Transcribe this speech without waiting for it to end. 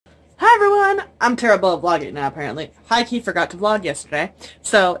everyone! I'm terrible at vlogging now, apparently. High-key forgot to vlog yesterday.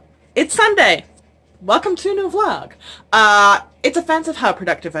 So, it's Sunday. Welcome to a new vlog. It's offensive how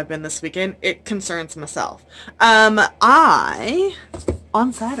productive I've been this weekend. It concerns myself. I,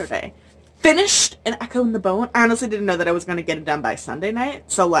 on Saturday, finished an Echo in the Bone. I honestly didn't know that I was going to get it done by Sunday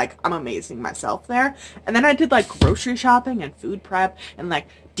night. So, like, I'm amazing myself there. And then I did, like, grocery shopping and food prep and, like,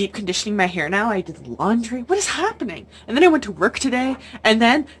 deep conditioning my hair now. I did laundry. What is happening? And then I went to work today. And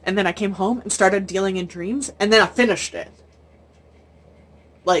then I came home and started dealing in dreams. And then I finished it.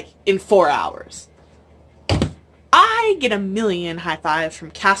 Like, in 4 hours. I get a million high fives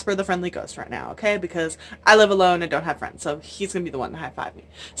from Casper the Friendly Ghost right now, okay? Because I live alone and don't have friends. So he's going to be the one to high five me.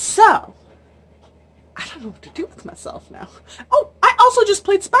 So, I don't know what to do with myself now. Oh, I also just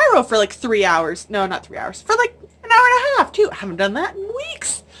played Spyro for like 3 hours. No, not 3 hours. For like an hour and a half, too. I haven't done that in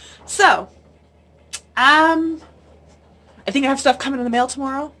weeks. So, I think I have stuff coming in the mail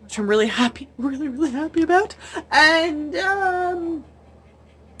tomorrow, which I'm really happy, really happy about. And,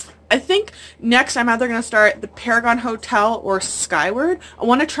 I think next I'm either going to start the Paragon Hotel or Skyward. I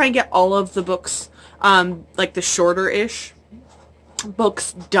want to try and get all of the books, like the shorter-ish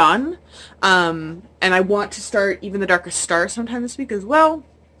books done. And I want to start Even the Darkest Stars sometime this week as well.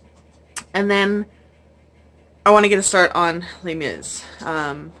 And then I want to get a start on Les Mis.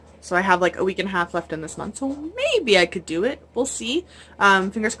 So I have like a week and a half left in this month, so maybe I could do it. We'll see.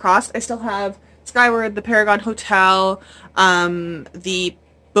 Fingers crossed. I still have Skyward, the Paragon Hotel, the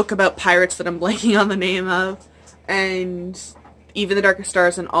book about pirates that I'm blanking on the name of, and Even the Darkest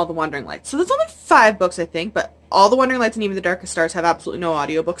Stars and All the Wandering Lights. So there's only 5 books, I think, but All the Wandering Lights and Even the Darkest Stars have absolutely no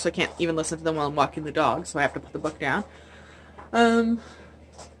audiobooks, so I can't even listen to them while I'm walking the dog, so I have to put the book down.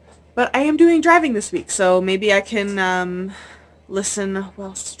 But I am doing driving this week, so maybe I can listen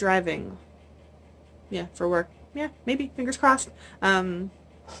whilst driving. Yeah, for work. Yeah, maybe. Fingers crossed. Yeah,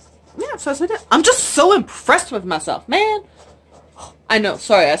 so that's it. I'm just so impressed with myself, man. I know.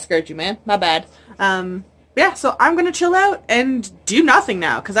 Sorry, I scared you, man. My bad. Yeah, so I'm gonna chill out and do nothing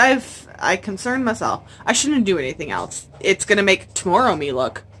now, because I concerned myself. I shouldn't do anything else. It's gonna make tomorrow me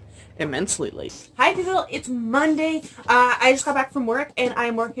look immensely late. Hi, people. It's Monday. I just got back from work, and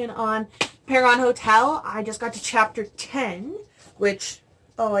I'm working on Paragon Hotel. I just got to chapter 10, which...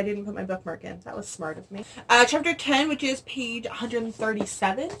 Oh, I didn't put my bookmark in. That was smart of me. Chapter 10, which is page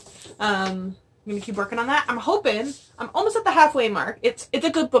 137. I'm going to keep working on that. I'm hoping, I'm almost at the halfway mark. It's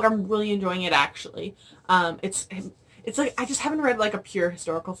a good book. I'm really enjoying it, actually. It's like, I just haven't read like a pure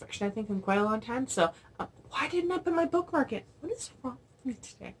historical fiction, I think, in quite a long time. So, why didn't I put my bookmark in? What is wrong with me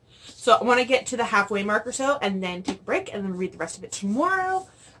today? So, I want to get to the halfway mark or so, and then take a break, and then read the rest of it tomorrow.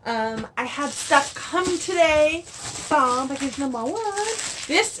 I had stuff come today from package number 1.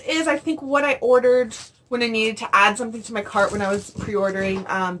 This is, I think, what I ordered when I needed to add something to my cart when I was pre-ordering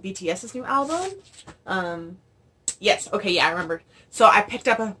BTS's new album. Yes, okay, yeah, I remember. So I picked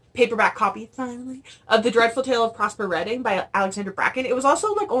up a paperback copy, finally, of The Dreadful Tale of Prosper Redding by Alexander Bracken. It was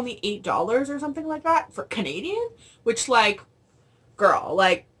also, like, only $8 or something like that for Canadian, which, like, girl,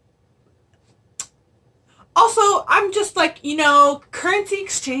 like... Also, I'm just like, you know, currency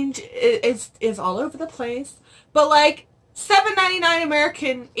exchange is all over the place, but, like, $7.99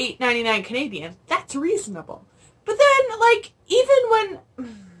 American, $8.99 Canadian. That's reasonable. But then, like, even when,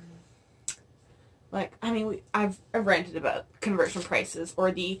 like, I mean, I've ranted about conversion prices, or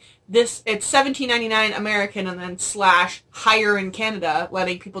it's $17.99 American and then / higher in Canada,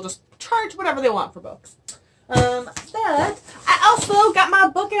 letting people just charge whatever they want for books. But I also got my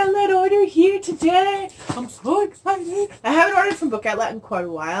Book Outlet order here today. I'm so excited. I haven't ordered from Book Outlet in quite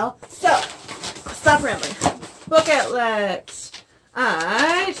a while. So, stop rambling. Book Outlet.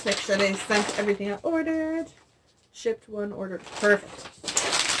 I just make sure they sent everything I ordered. Shipped 1, ordered. Perfect.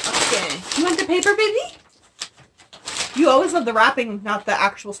 Okay. You want the paper, baby? You always love the wrapping, not the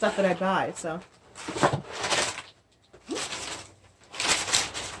actual stuff that I buy, so.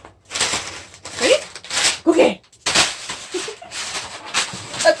 Ready? Okay.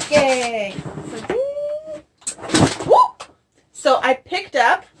 Okay. So I picked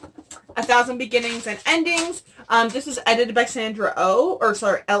up 1,000 Beginnings and Endings. This is edited by Sandra Oh, or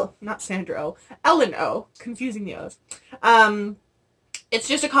sorry, not Sandra Oh, Ellen Oh, confusing the O's. It's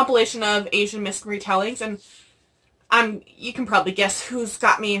just a compilation of Asian mystery retellings, and you can probably guess who's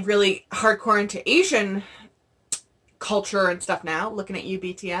got me really hardcore into Asian culture and stuff now, looking at you,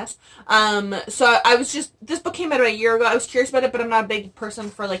 BTS. So I was just, this book came out about a year ago. I was curious about it, but I'm not a big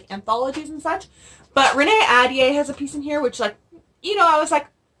person for, like, anthologies and such. But Renee Adier has a piece in here, which, like, you know, I was like,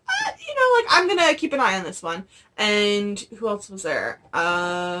 you know, like, I'm gonna keep an eye on this one. And who else was there?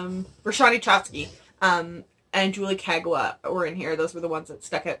 Rashani Chofsky. and Julie Kagawa were in here. Those were the ones that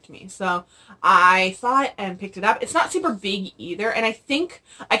stuck out to me. So I saw it and picked it up. It's not super big either, and I think,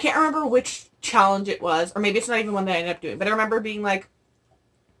 I can't remember which challenge it was, or maybe it's not even one that I ended up doing, but I remember being like,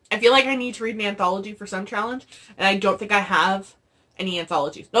 I feel like I need to read an anthology for some challenge, and I don't think I have any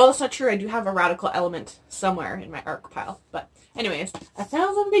anthologies. No, that's not true. I do have a Radical Element somewhere in my ARC pile. But anyways,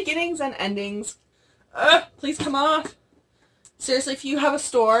 1,000 beginnings and endings. Please come off. Seriously, if you have a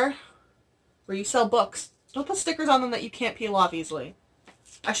store where you sell books, don't put stickers on them that you can't peel off easily.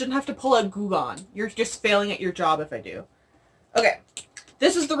 I shouldn't have to pull out Goo Gone. You're just failing at your job if I do. Okay.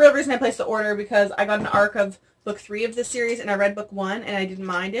 This is the real reason I placed the order, because I got an ARC of book 3 of this series, and I read book 1, and I didn't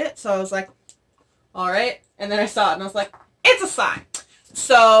mind it, so I was like, alright. And then I saw it, and I was like, it's a sign.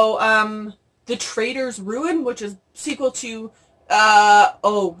 So, The Trader's Ruin, which is sequel to,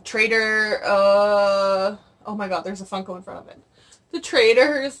 oh my god, there's a Funko in front of it. The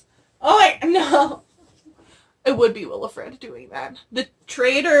Trader's, no. It would be Willifred doing that. The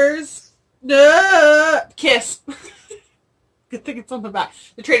Trader's, Kiss. Good thing it's on the back.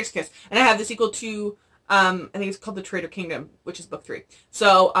 The Trader's Kiss. And I have the sequel to, I think it's called The Trader Kingdom, which is book 3.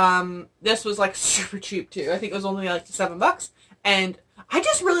 So, this was like super cheap too. I think it was only like $7. And I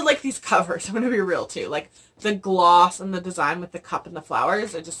just really like these covers. I'm going to be real too. Like the gloss and the design with the cup and the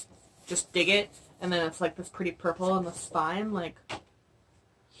flowers. I just dig it. And then it's like this pretty purple on the spine. Like,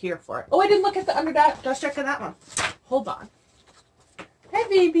 here for it. Oh, I didn't look at the under dust check on that one. Hold on. Hi,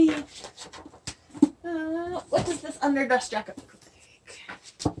 baby. What does this under dust jacket look like?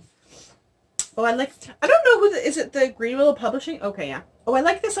 Oh, I don't know who is it the Green Willow Publishing? Okay, yeah. Oh, I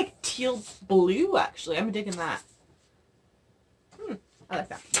like this like teal blue actually. I'm digging that. I like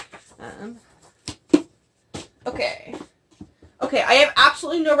that. Okay. Okay, I have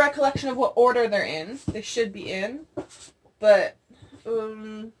absolutely no recollection of what order they're in. They should be in. But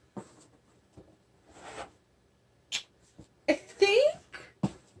I think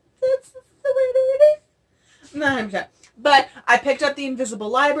that's the way to read it. I'm not 100%. But I picked up The Invisible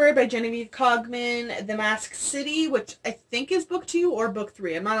Library by Genevieve Cogman, The Masked City, which I think is book 2 or book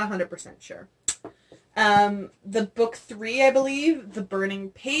 3. I'm not 100% sure. The book 3, I believe, The Burning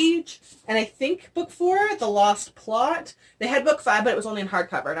Page, and I think book 4, The Lost Plot. They had book 5, but it was only in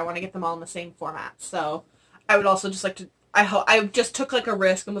hardcover, and I want to get them all in the same format. So I would also just like to, I just took like a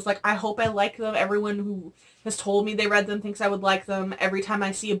risk and was like, I hope I like them. Everyone who has told me they read them thinks I would like them. Every time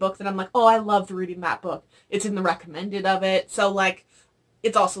I see a book that I'm like, oh, I loved reading that book, it's in the recommended of it. So like,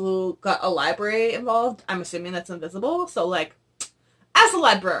 it's also got a library involved. I'm assuming that's invisible. So like, as a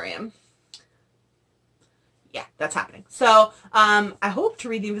librarian, yeah, that's happening. So, I hope to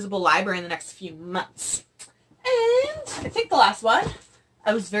read The Invisible Library in the next few months. And I think the last one,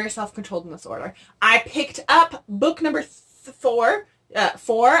 I was very self-controlled in this order. I picked up book number 4,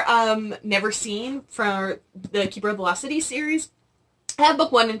 Never Seen, from the Keeper of the Lost City series. I have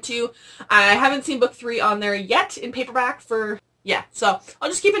book 1 and 2. I haven't seen book 3 on there yet in paperback for, yeah, so I'll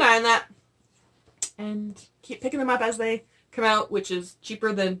just keep an eye on that and keep picking them up as they come out, which is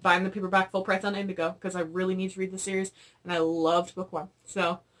cheaper than buying the paperback full price on Indigo, because I really need to read the series, and I loved book 1.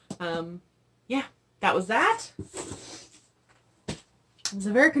 So, yeah, that was that. It was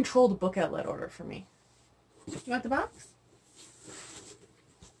a very controlled book outlet order for me. You want the box?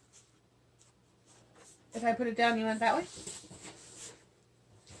 If I put it down, you want it that way?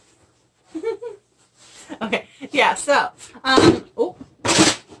 Okay, yeah, so, oh.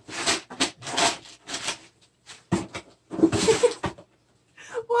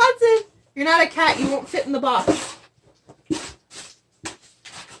 Watson, you're not a cat. You won't fit in the box.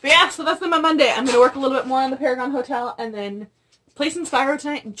 But yeah, so that's been my Monday. I'm going to work a little bit more on the Paragon Hotel and then play some Spyro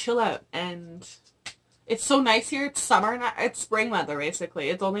tonight and chill out. And it's so nice here. It's summer. It's spring weather, basically.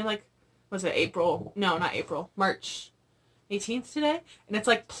 It's only like, was it April? No, not April. March 18th today. And it's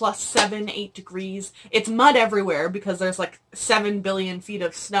like plus 7, 8 degrees. It's mud everywhere because there's like 7 billion feet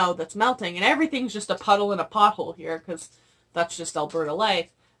of snow that's melting. And everything's just a puddle and a pothole here because that's just Alberta life.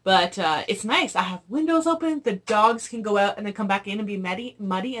 But it's nice. I have windows open. The dogs can go out and then come back in and be muddy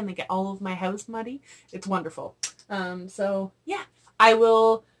and they get all of my house muddy. It's wonderful. So, yeah. I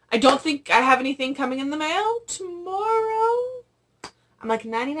don't think I have anything coming in the mail tomorrow. I'm like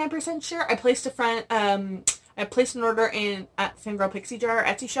 99% sure. I placed I placed an order at Fangirl Pixie Jar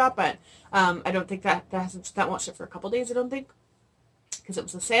Etsy shop, but I don't think that won't ship for a couple days, I don't think, because it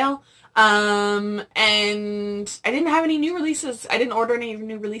was a sale. And I didn't have any new releases. I didn't order any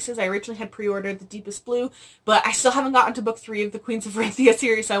new releases. I originally had pre-ordered The Deepest Blue, but I still haven't gotten to book 3 of the Queens of Rathia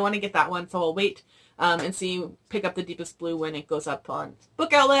series, so I want to get that one, so I'll wait and pick up The Deepest Blue when it goes up on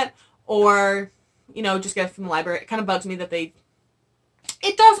Book Outlet, or, you know, just get it from the library. It kind of bugs me that they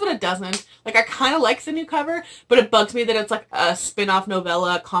It does, but it doesn't. Like, I kind of like the new cover, but it bugs me that it's like a spin-off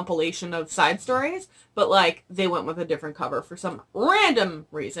novella compilation of side stories. But, like, they went with a different cover for some random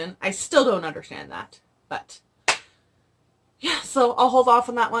reason. I still don't understand that. But, yeah, so I'll hold off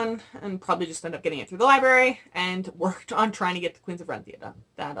on that one and probably just end up getting it through the library and worked on trying to get the Queens of Renthia done.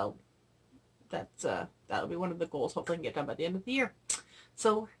 That'll be one of the goals. Hopefully I can get done by the end of the year.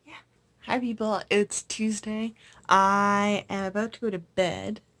 So, yeah. Hi people, it's Tuesday. I am about to go to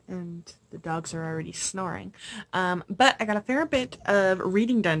bed and the dogs are already snoring. But I got a fair bit of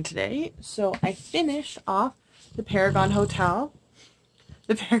reading done today. So I finished off The Paragon Hotel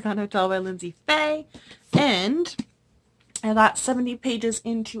by Litsy and I got 70 pages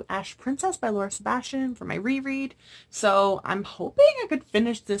into Ash Princess by Laura Sebastian for my reread. So I'm hoping I could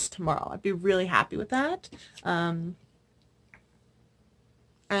finish this tomorrow. I'd be really happy with that.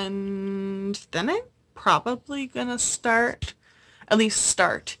 And then I'm probably gonna at least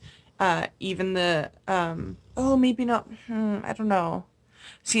start, even the, oh, maybe not, I don't know.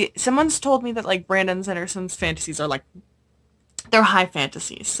 See, someone's told me that, like, Brandon Sanderson's fantasies are, like, they're high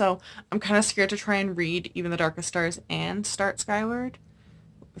fantasies, so I'm kind of scared to try and read Even the Darkest Stars and start Skyward,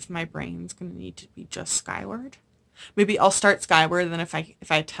 if my brain's gonna need to be just Skyward. Maybe I'll start Skyward, and then if I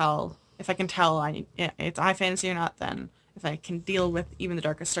can tell it's high fantasy or not, then if I can deal with Even the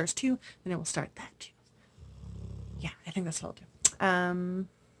Darkest Stars too, then I will start that too. Yeah, I think that's what I'll do.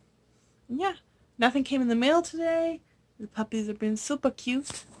 Yeah, nothing came in the mail today. The puppies have been super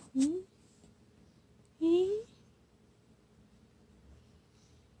cute. So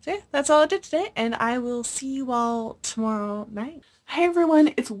yeah, that's all I did today, and I will see you all tomorrow night. Hi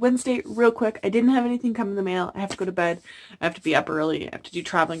everyone, it's Wednesday. Real quick, I didn't have anything come in the mail. I have to go to bed. I have to be up early. I have to do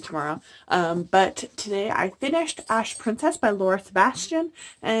traveling tomorrow. But today I finished Ash Princess by Laura Sebastian,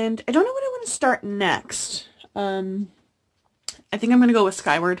 and I don't know what I want to start next. I think I'm going to go with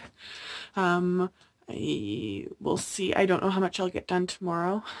Skyward. I will see. I don't know how much I'll get done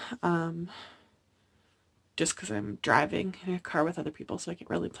tomorrow. Just because I'm driving in a car with other people, so I can't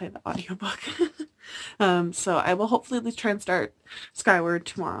really play the audiobook. So I will hopefully at least try and start Skyward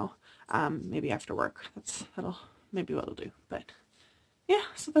tomorrow, maybe after work. That'll maybe what I'll do. But yeah,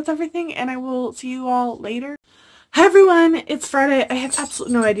 so that's everything, and I will see you all later. Hi everyone, it's Friday. I have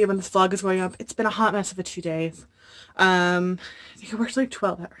absolutely no idea when this vlog is going up. It's been a hot mess of a 2 days. I think I worked like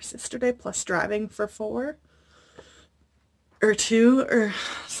 12 hours yesterday, plus driving for 4 or 2 or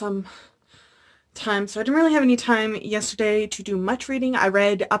some time, so I didn't really have any time yesterday to do much reading. I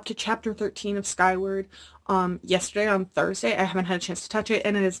read up to chapter 13 of Skyward yesterday on Thursday. I haven't had a chance to touch it,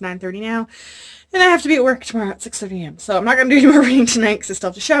 and it is 9:30 now, and I have to be at work tomorrow at 6:30 a.m. So I'm not going to do any more reading tonight because I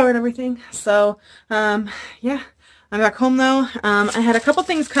still have to shower and everything. So yeah, I'm back home though. I had a couple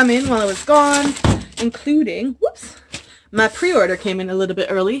things come in while I was gone, including, whoops, my pre-order came in a little bit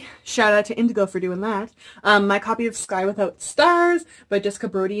early. Shout out to Indigo for doing that. My copy of Sky Without Stars by Jessica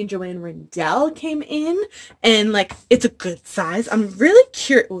Brody and Joanne Rendell came in. And, like, it's a good size. I'm really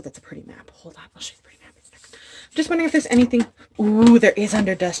curious. Oh, that's a pretty map. Hold on. I'll show you the pretty map in a second. I'm just wondering if there's anything. Ooh, there is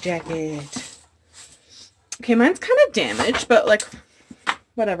under Dust Jacket. Okay, mine's kind of damaged, but, like,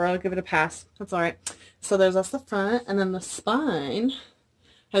 whatever. I'll give it a pass. That's alright. So there's the front, and then the spine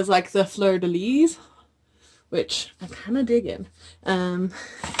has, like, the fleur-de-lis, which I'm kind of digging. And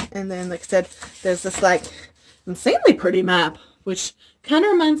then, like I said, there's this, like, insanely pretty map, which kind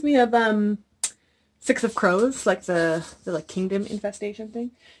of reminds me of Six of Crows, like the like kingdom infestation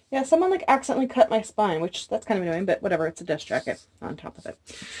thing. Yeah, someone like accidentally cut my spine, which that's kind of annoying, but whatever, it's a dust jacket on top of it.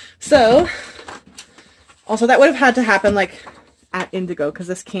 So, also that would have had to happen like at Indigo, because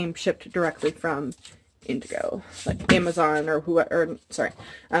this came shipped directly from Indigo, like Amazon or whoever, sorry,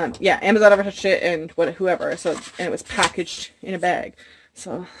 yeah, Amazon overtouched it and whoever, so, and it was packaged in a bag,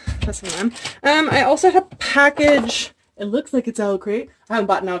 so that's one. I also had a package, it looks like it's Owl Crate. I haven't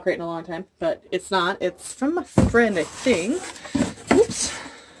bought an Owl Crate in a long time, but it's not, it's from a friend, I think. Oops.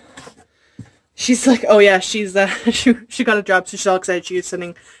 She's like, oh yeah, she's, she got a job, so she's all excited, she was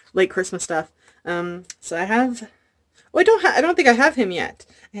sending late Christmas stuff. So I have, oh, I don't think I have him yet.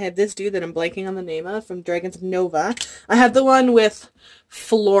 I had this dude that I'm blanking on the name of from Dragons of Nova. I had the one with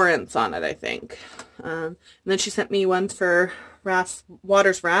Florence on it, I think. And then she sent me one for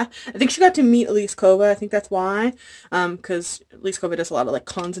Water's Wrath. I think she got to meet Elise Kova. I think that's why. Because Elise Kova does a lot of like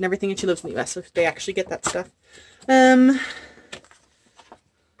cons and everything, and she lives in the US, so they actually get that stuff.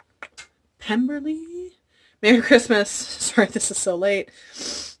 Pemberley? Merry Christmas. Sorry, this is so late.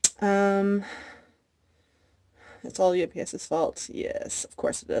 It's all UPS's fault. Yes, of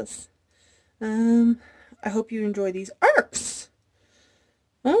course it is. I hope you enjoy these arcs.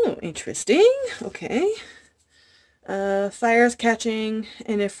 Oh, interesting. Okay. Fire's catching,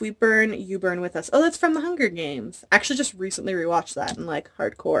 and if we burn, you burn with us. Oh, that's from the Hunger Games. Actually, just recently rewatched that in like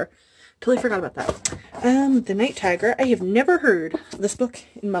hardcore. Totally forgot about that. The Night Tiger. I have never heard of this book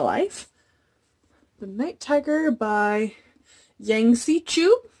in my life. The Night Tiger by Yang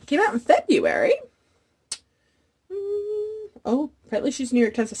Chu. Came out in February. Oh, apparently she's New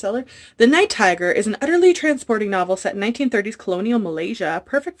York Times bestseller. The Night Tiger is an utterly transporting novel set in 1930s colonial Malaysia,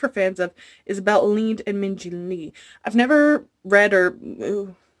 perfect for fans of Isabel Allende and Min Jin Lee. I've never read or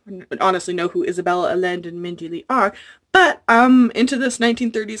honestly know who Isabel Allende and Min Jin Lee are, but I'm into this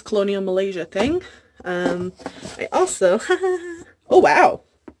 1930s colonial Malaysia thing. I also... oh, wow.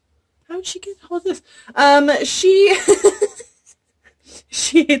 How did she get all of this? She...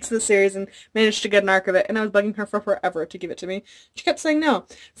 She hates the series and managed to get an arc of it, and I was bugging her for forever to give it to me. She kept saying no.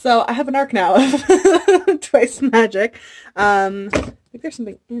 So I have an arc now of Twice Magic. I think there's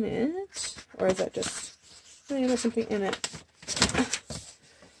something in it. Or is that just... I think there's something in it.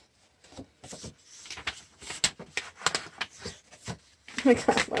 Oh my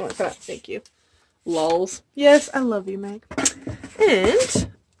god, I want that. Thank you. Lols. Yes, I love you, Meg.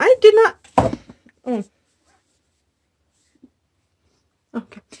 And I did not... Oh.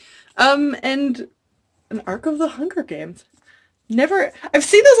 Okay. And an arc of the Hunger Games. Never, I've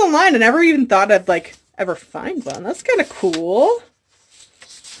seen those online and never even thought I'd, like, ever find one. That's kind of cool.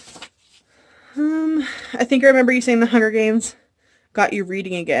 I think I remember you saying the Hunger Games got you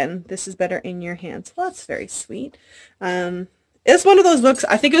reading again. This is better in your hands. Well, that's very sweet. It's one of those books,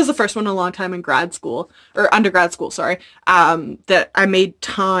 I think it was the first one in a long time in grad school, or undergrad school, sorry, that I made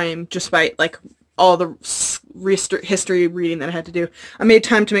time, despite, like, all the history reading that I had to do. I made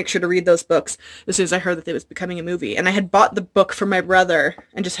time to make sure to read those books as soon as I heard that they was becoming a movie. And I had bought the book for my brother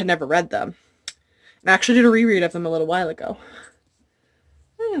and just had never read them. And I actually did a reread of them a little while ago.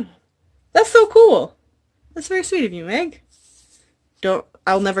 Yeah. That's so cool. That's very sweet of you, Meg.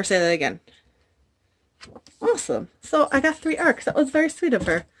 I'll never say that again. Awesome. So I got 3 arcs. That was very sweet of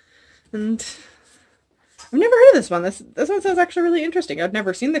her. And I've never heard of this one. This one sounds actually really interesting. I've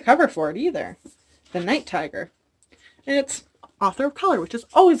never seen the cover for it either. The Night Tiger. And it's author of color, which is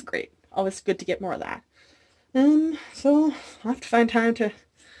always great. Always good to get more of that. So I'll have to find time to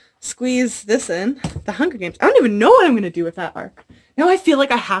squeeze this in. The Hunger Games. I don't even know what I'm going to do with that arc. Now I feel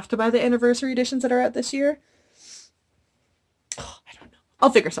like I have to buy the anniversary editions that are out this year. Oh, I don't know.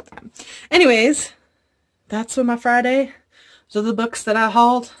 I'll figure something out. Anyways, that's what my Friday. So the books that I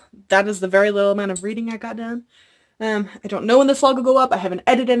hauled, that is the very little amount of reading I got done. I don't know when this vlog will go up. I haven't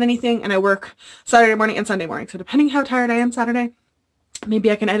edited anything, and I work Saturday morning and Sunday morning. So depending how tired I am Saturday, maybe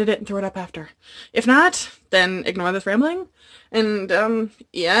I can edit it and throw it up after. If not, then ignore this rambling. And,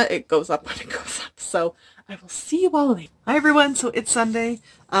 yeah, it goes up when it goes up. So I will see you all later. Hi, everyone. So it's Sunday.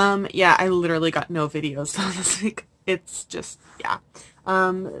 Yeah, I literally got no videos done this week. It's just, yeah.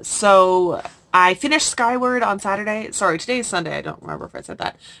 So I finished Skyward on Saturday. Sorry, today is Sunday. I don't remember if I said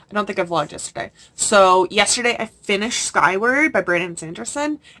that. I don't think I vlogged yesterday. So yesterday I finished Skyward by Brandon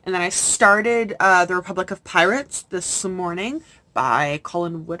Sanderson. And then I started The Republic of Pirates this morning by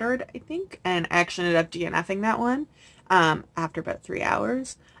Colin Woodard, I think. And I actually ended up DNFing that one after about 3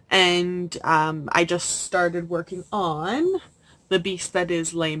 hours. And I just started working on The Beast That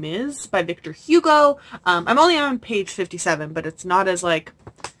Is Les Mis by Victor Hugo. I'm only on page 57, but it's not as, like...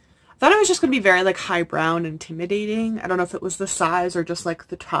 I thought it was just going to be very, like, highbrow and intimidating. I don't know if it was the size or just, like,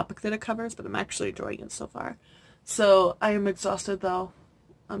 the topic that it covers, but I'm actually enjoying it so far. So, I am exhausted, though.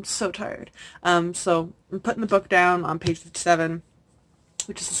 I'm so tired. So, I'm putting the book down on page 57,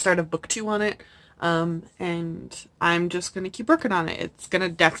 which is the start of book 2 on it. And I'm just going to keep working on it. It's going to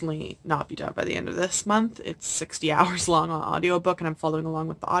definitely not be done by the end of this month. It's 60 hours long on audiobook, and I'm following along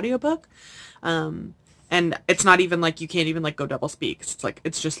with the audiobook. And it's not even, like, you can't even, like, go double speak. It's, like,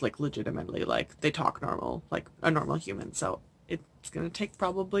 it's just, like, legitimately, like, they talk normal, like, a normal human. So it's going to take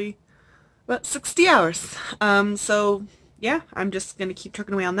probably about 60 hours. So, yeah, I'm just going to keep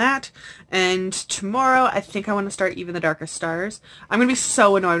trucking away on that. And tomorrow, I think I want to start Even the Darkest Stars. I'm going to be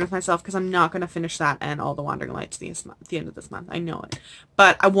so annoyed with myself because I'm not going to finish that and All the Wandering Lights at the end of this month. I know it.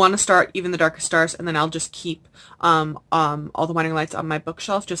 But I want to start Even the Darkest Stars, and then I'll just keep All the Wandering Lights on my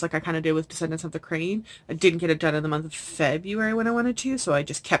bookshelf, just like I kind of did with Descendants of the Crane. I didn't get it done in the month of February when I wanted to, so I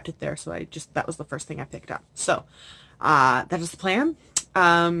just kept it there. So that was the first thing I picked up. So that is the plan.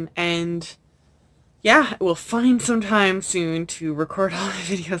 And yeah, we'll find some time soon to record all the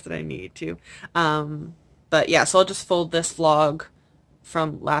videos that I need to. But yeah, so I'll just fold this vlog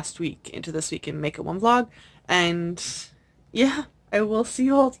from last week into this week and make it one vlog. And yeah, I will see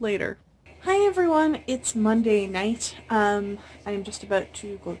you all later. Hi everyone, it's Monday night. I'm just about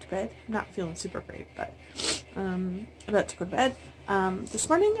to go to bed. I'm not feeling super great, but about to go to bed. This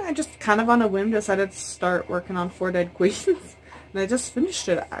morning I just kind of on a whim decided to start working on Four Dead Queens. And I just finished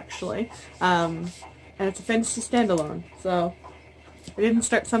it actually. And it's a fantasy standalone, so I didn't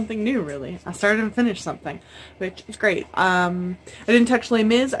start something new really. I started and finished something, which is great. I didn't touch Les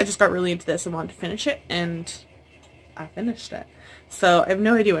Mis, I just got really into this and wanted to finish it, and I finished it. So I have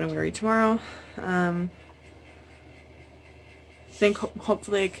no idea what I'm going to read tomorrow. I think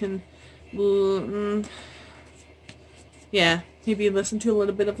hopefully I can, yeah, maybe listen to a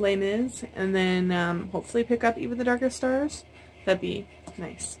little bit of Les Mis, and then hopefully pick up Even the Darkest Stars. That'd be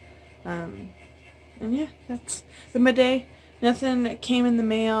nice. And yeah, that's been my day. Nothing came in the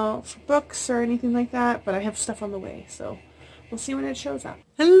mail for books or anything like that, but I have stuff on the way, so we'll see when it shows up.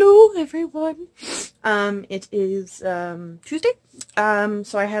 Hello, everyone. It is Tuesday.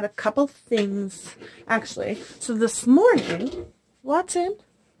 So I had a couple things, actually. So this morning, Watson,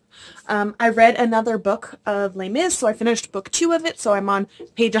 I read another book of Les Mis, so I finished book 2 of it, so I'm on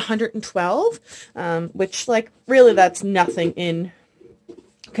page 112, which, like, really that's nothing in,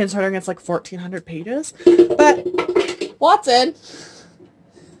 considering it's like 1,400 pages, but, Watson!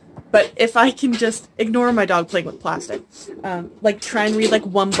 But if I can just ignore my dog playing with plastic, like try and read like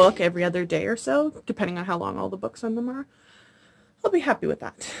one book every other day or so, depending on how long all the books on them are, I'll be happy with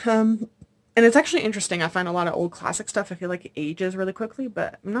that. And it's actually interesting. I find a lot of old classic stuff I feel like it ages really quickly,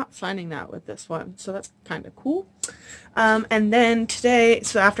 but I'm not finding that with this one, so that's kind of cool. And then today,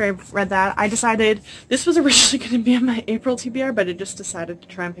 so after I read that, I decided this was originally going to be on my April TBR, but I just decided to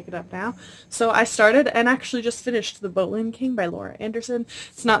try and pick it up now. So I started and actually just finished The Boatland King by Laura Anderson.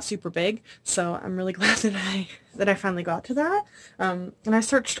 It's not super big, so I'm really glad that I finally got to that. And I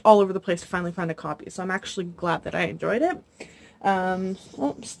searched all over the place to finally find a copy, so I'm actually glad that I enjoyed it.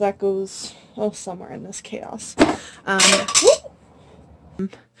 Oops, that goes, somewhere in this chaos.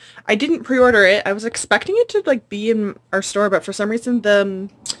 I didn't pre-order it. I was expecting it to, like, be in our store, but for some reason the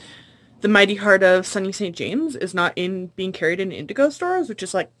Mighty Heart of Sunny St. James is not being carried in Indigo stores, which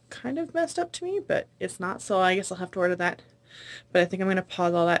is, like, kind of messed up to me, but it's not, so I guess I'll have to order that. But I think I'm going to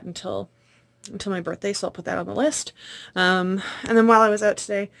pause all that until my birthday, so I'll put that on the list. And then while I was out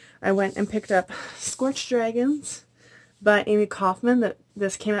today, I went and picked up Scorched Dragons by Amy Kaufman.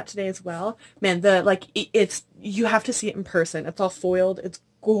 This came out today as well. Man, you have to see it in person. It's all foiled. It's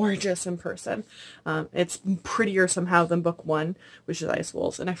gorgeous in person. It's prettier somehow than book 1, which is Ice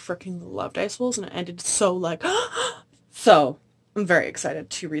Wolves, and I freaking loved Ice Wolves, and it ended so like, so I'm very excited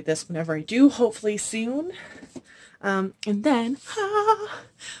to read this whenever I do, hopefully soon. And then,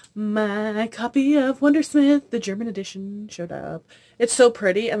 my copy of Wondersmith, the German edition, showed up. It's so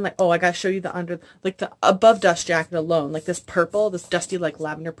pretty, and like, I gotta show you the above dust jacket alone, like this purple, this dusty, like,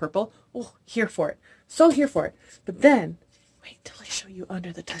 lavender purple. Oh, here for it. So here for it. But then, wait till I show you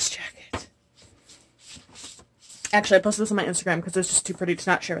under the dust jacket. Actually, I posted this on my Instagram because it's just too pretty to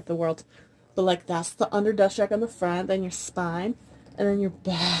not share with the world. But, like, that's the under dust jacket on the front, then your spine, and then your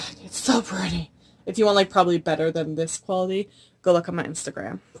back. It's so pretty. If you want, like, probably better than this quality, go look on my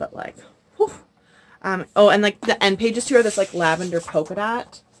Instagram. But, like, whew. And, like, the end pages too are this, like, lavender polka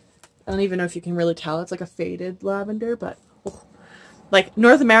dot. I don't even know if you can really tell. It's, like, a faded lavender, but, like,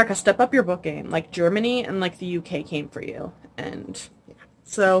 North America, step up your book game. Like, Germany and, like, the UK came for you. And, yeah.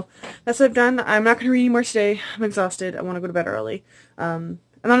 So, that's what I've done. I'm not going to read anymore today. I'm exhausted. I want to go to bed early. And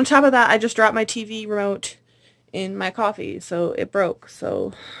on top of that, I just dropped my TV remote in my coffee, so it broke.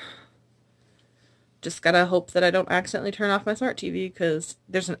 So just gotta hope that I don't accidentally turn off my smart TV, because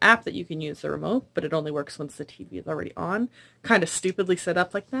there's an app that you can use the remote, but it only works once the TV is already on. Kind of stupidly set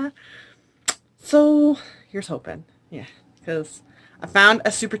up like that. So here's hoping. Yeah, because I found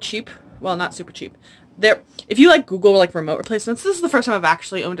a super cheap, well, not super cheap. If you like Google like remote replacements, this is the first time I've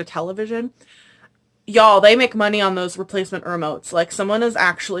actually owned a television. Y'all, they make money on those replacement remotes. Like, someone is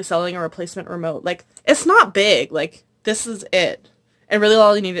actually selling a replacement remote. Like, it's not big. Like, this is it. And really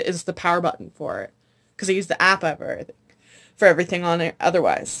all you need is the power button for it. Because I use the app for everything on it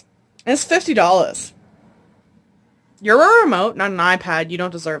otherwise. And it's $50. You're a remote, not an iPad. You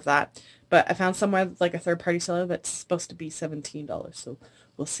don't deserve that. But I found somewhere like a third-party seller that's supposed to be $17. So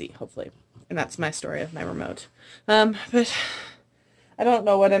we'll see, hopefully. And that's my story of my remote. But I don't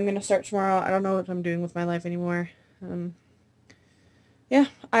know what I'm going to start tomorrow. I don't know what I'm doing with my life anymore. Yeah,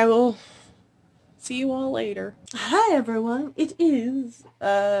 I will see you all later. Hi, everyone. It is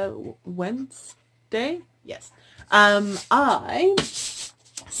Wednesday? Yes. I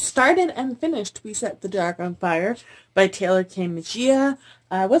started and finished We Set the Dark on Fire by Taylor K. Magia.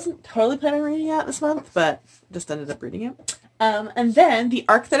 I wasn't totally planning on reading it this month, but just ended up reading it. And then the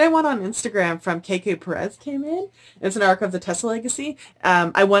arc that I won on Instagram from KK Perez came in. It's an arc of the Tessa Legacy.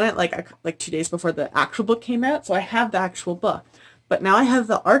 I won it like 2 days before the actual book came out, so I have the actual book. But now I have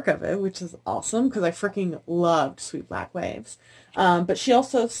the arc of it, which is awesome because I freaking loved Sweet Black Waves. But she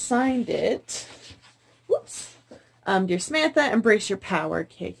also signed it. Whoops. Dear Samantha, embrace your power,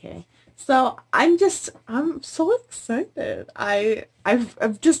 KK. So I'm so excited.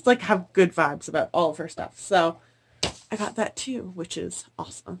 I've just like have good vibes about all of her stuff. So I got that too, which is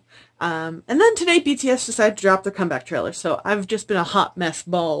awesome. And then today BTS decided to drop their comeback trailer. So I've just been a hot mess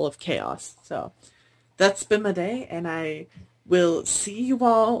ball of chaos. So that's been my day, and I will see you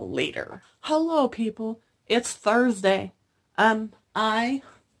all later. Hello people. It's Thursday. I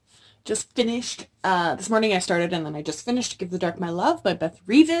just finished, this morning I started, and then I just finished Give the Dark My Love by Beth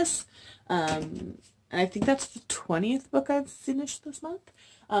Revis. And I think that's the 20th book I've finished this month.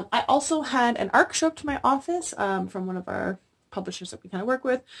 I also had an arc show up to my office from one of our publishers that we kind of work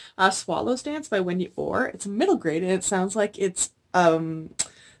with, Swallow's Dance by Wendy Orr. It's a middle grade, and it sounds like it's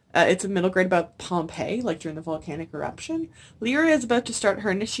a middle grade about Pompeii, like during the volcanic eruption. Lyra is about to start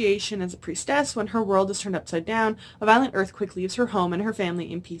her initiation as a priestess when her world is turned upside down. A violent earthquake leaves her home and her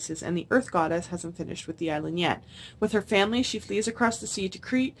family in pieces, and the Earth Goddess hasn't finished with the island yet. With her family, she flees across the sea to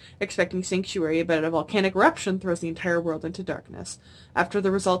Crete, expecting sanctuary, but a volcanic eruption throws the entire world into darkness. After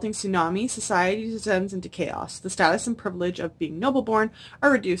the resulting tsunami, society descends into chaos. The status and privilege of being noble-born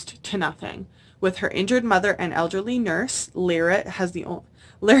are reduced to nothing. With her injured mother and elderly nurse, Lyra has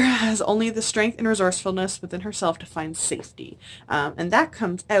only the strength and resourcefulness within herself to find safety. And that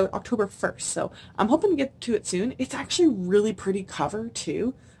comes out October 1st. So I'm hoping to get to it soon. It's actually really pretty cover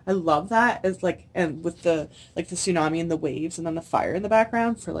too. I love that. It's like, and with the the tsunami and the waves and then the fire in the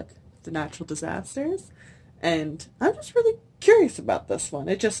background for like the natural disasters. And I'm just really curious about this one.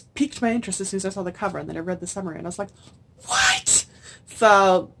 It just piqued my interest as soon as I saw the cover, and then I read the summary and I was like, what?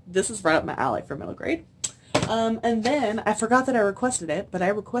 So this is right up my alley for middle grade. And then I forgot that I requested it, but I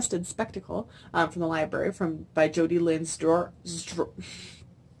requested Spectacle from the library by Jody Lynn Strock.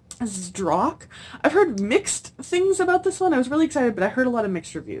 I've heard mixed things about this one. I was really excited, but I heard a lot of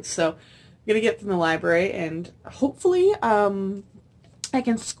mixed reviews. So I'm going to get it from the library, and hopefully I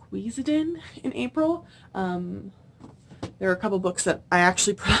can squeeze it in April. There are a couple books that I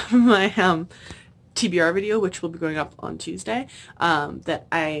actually put on my TBR video, which will be going up on Tuesday, that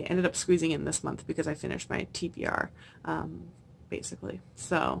I ended up squeezing in this month because I finished my TBR, basically.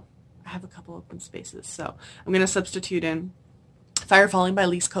 So I have a couple open spaces. So I'm going to substitute in Fire Falling by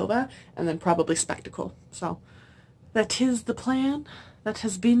Lise Kova, and then probably Spectacle. So that is the plan. That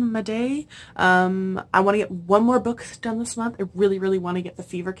has been my day. I want to get one more book done this month. I really, really want to get The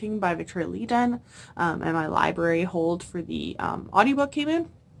Fever King by Victoria Lee done. And my library hold for the audiobook came in.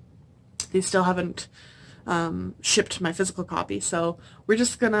 They still haven't shipped my physical copy, so we're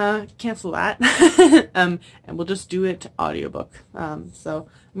just gonna cancel that and we'll just do it audiobook. So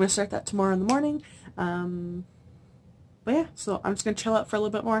I'm gonna start that tomorrow in the morning. But yeah, so I'm just gonna chill out for a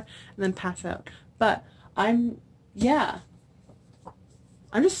little bit more and then pass out. But I'm just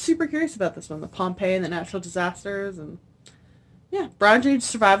super curious about this one, the Pompeii and the natural disasters, and yeah, Bronze Age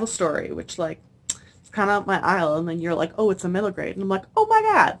survival story, which like kind of up my aisle, and then you're like, oh, it's a middle grade, and I'm like, oh my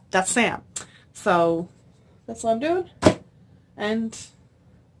god, that's Sam. So that's what I'm doing, and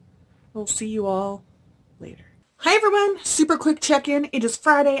we'll see you all later. Hi everyone, super quick check-in. It is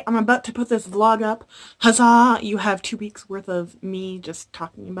Friday. I'm about to put this vlog up. Huzzah! You have 2 weeks worth of me just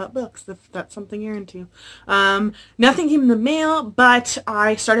talking about books, if that's something you're into. Nothing came in the mail, but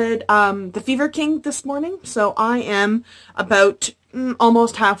I started The Fever King this morning, so I am about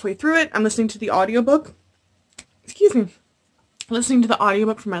almost halfway through it. I'm listening to the audiobook. Excuse me. Listening to the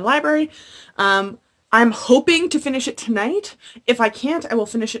audiobook from my library. I'm hoping to finish it tonight. If I can't, I will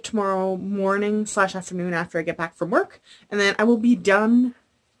finish it tomorrow morning / afternoon after I get back from work. And then I will be done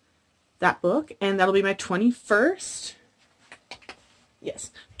that book. And that'll be my 21st.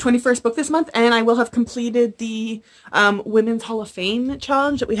 Yes, 21st book this month. And I will have completed the Women's Hall of Fame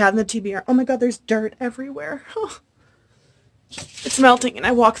challenge that we had in the TBR. Oh my god, there's dirt everywhere. Oh. It's melting, and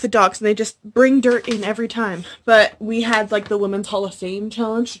I walk the dogs, and they just bring dirt in every time. But we had like the Women's Hall of Fame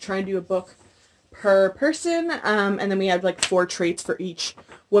challenge to try and do a book per person, and then we had like 4 traits for each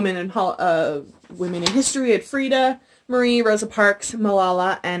woman in women in history. We had Frida, Marie, Rosa Parks,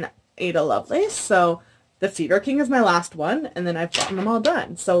 Malala, and Ada Lovelace. So The Fever King is my last one, and then I've gotten them all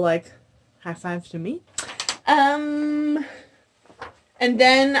done. So like, high five to me. And And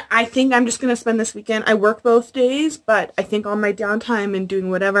then I think I'm just going to spend this weekend. I work both days, but I think on my downtime and doing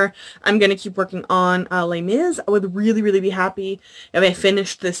whatever, I'm going to keep working on Les Mis. I would really, really be happy if I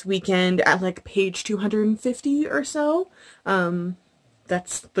finished this weekend at like page 250 or so.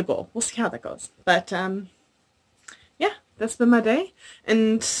 That's the goal. We'll see how that goes. But yeah, that's been my day.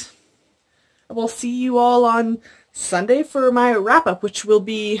 And we'll see you all on Sunday for my wrap-up, which will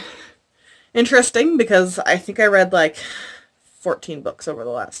be interesting because I think I read like 14 books over the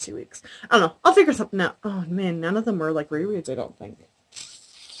last 2 weeks. I don't know. I'll figure something out. Oh, man. None of them were, like, rereads, I don't think.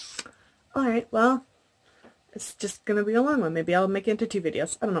 Alright, well, it's just gonna be a long one. Maybe I'll make it into 2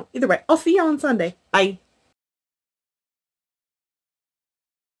 videos. I don't know. Either way, I'll see you on Sunday. Bye.